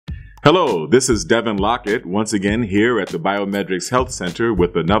Hello, this is Devin Lockett, once again here at the BiomedRx Health Center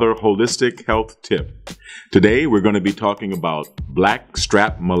with another holistic health tip. Today we're going to be talking about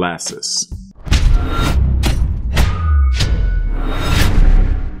Blackstrap Molasses.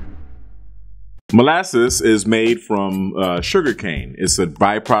 Molasses is made from sugarcane. It's a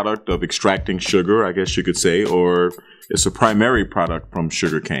byproduct of extracting sugar, I guess you could say, or it's a primary product from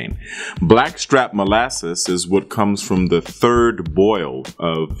sugarcane. Blackstrap molasses is what comes from the third boil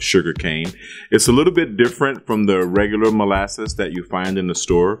of sugarcane. It's a little bit different from the regular molasses that you find in the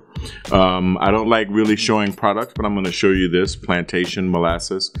store. I don't like really showing products, but I'm going to show you this plantation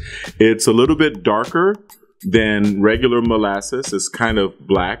molasses. It's a little bit darker than regular molasses. It's kind of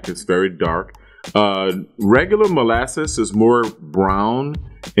black. It's very dark. Regular molasses is more brown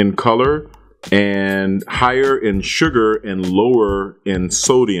in color and higher in sugar and lower in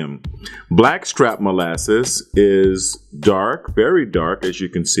sodium. Blackstrap molasses is dark, very dark, as you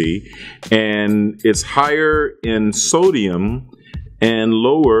can see, and it's higher in sodium and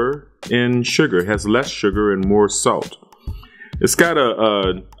lower in sugar. It has less sugar and more salt. It's got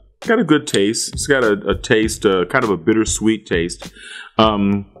a good taste. It's got a taste, kind of a bittersweet taste.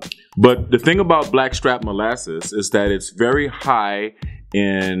 But the thing about blackstrap molasses is that it's very high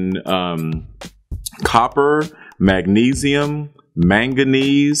in copper, magnesium,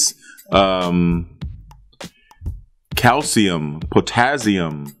 manganese, calcium,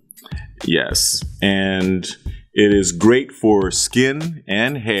 potassium. Yes, and it is great for skin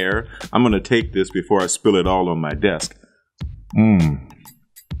and hair. I'm going to take this before I spill it all on my desk. And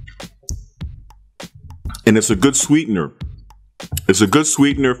it's a good sweetener. It's a good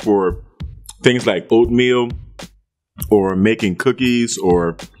sweetener for things like oatmeal or making cookies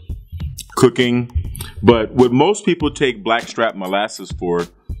or cooking. But what most people take blackstrap molasses for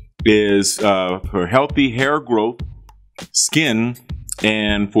is for healthy hair growth, skin,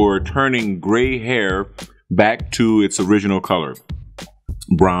 and for turning gray hair back to its original color.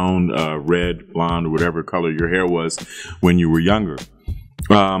 Brown, red, blonde, or whatever color your hair was when you were younger.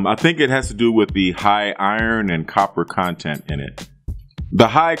 I think it has to do with the high iron and copper content in it. The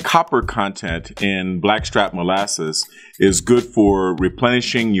high copper content in blackstrap molasses is good for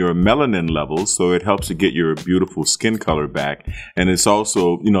replenishing your melanin levels, so it helps to get your beautiful skin color back. And it's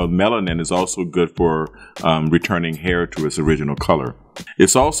also, melanin is also good for returning hair to its original color.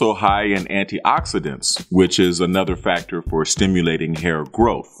 It's also high in antioxidants, which is another factor for stimulating hair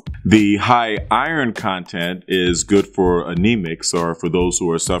growth. The high iron content is good for anemics, or for those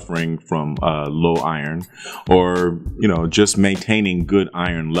who are suffering from low iron, or just maintaining good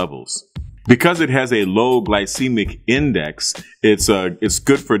iron levels. Because it has a low glycemic index, it's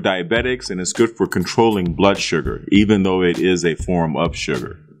good for diabetics, and it's good for controlling blood sugar, even though it is a form of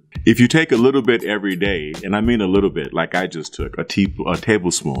sugar. If you take a little bit every day, and I mean a little bit, like I just took, a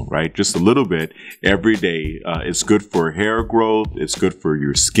tablespoon, right? Just a little bit every day. It's good for hair growth. It's good for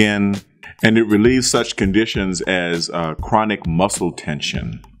your skin. And it relieves such conditions as chronic muscle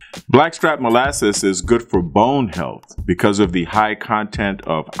tension. Blackstrap molasses is good for bone health because of the high content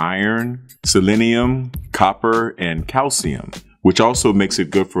of iron, selenium, copper, and calcium, which also makes it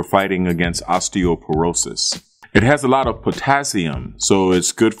good for fighting against osteoporosis. It has a lot of potassium, so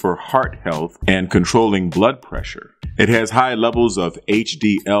it's good for heart health and controlling blood pressure. It has high levels of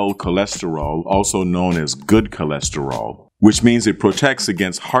HDL cholesterol, also known as good cholesterol, which means it protects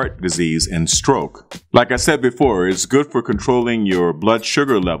against heart disease and stroke. Like I said before, it's good for controlling your blood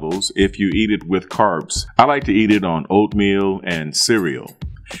sugar levels if you eat it with carbs. I like to eat it on oatmeal and cereal.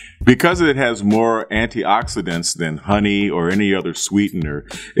 Because it has more antioxidants than honey or any other sweetener,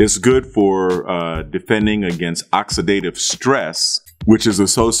 it's good for defending against oxidative stress, which is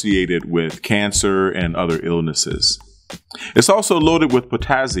associated with cancer and other illnesses. It's also loaded with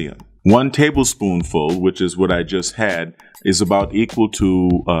potassium. 1 tablespoonful, which is what I just had, is about equal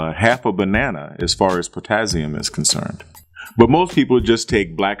to half a banana as far as potassium is concerned. But most people just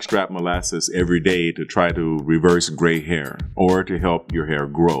take blackstrap molasses every day to try to reverse gray hair or to help your hair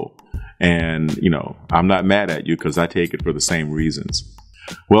grow. And, I'm not mad at you because I take it for the same reasons.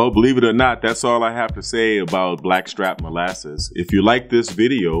 Well, believe it or not, that's all I have to say about blackstrap molasses. If you like this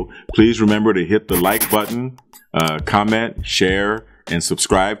video, please remember to hit the like button, comment, share, and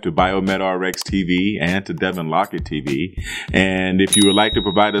subscribe to BiomedRx TV and to Devin Lockett TV. And if you would like to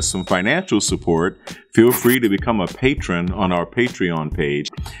provide us some financial support, feel free to become a patron on our Patreon page.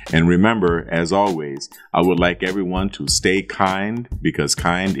 And remember, as always, I would like everyone to stay kind, because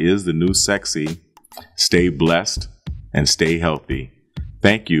kind is the new sexy. Stay blessed and stay healthy.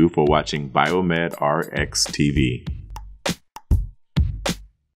 Thank you for watching BiomedRx TV.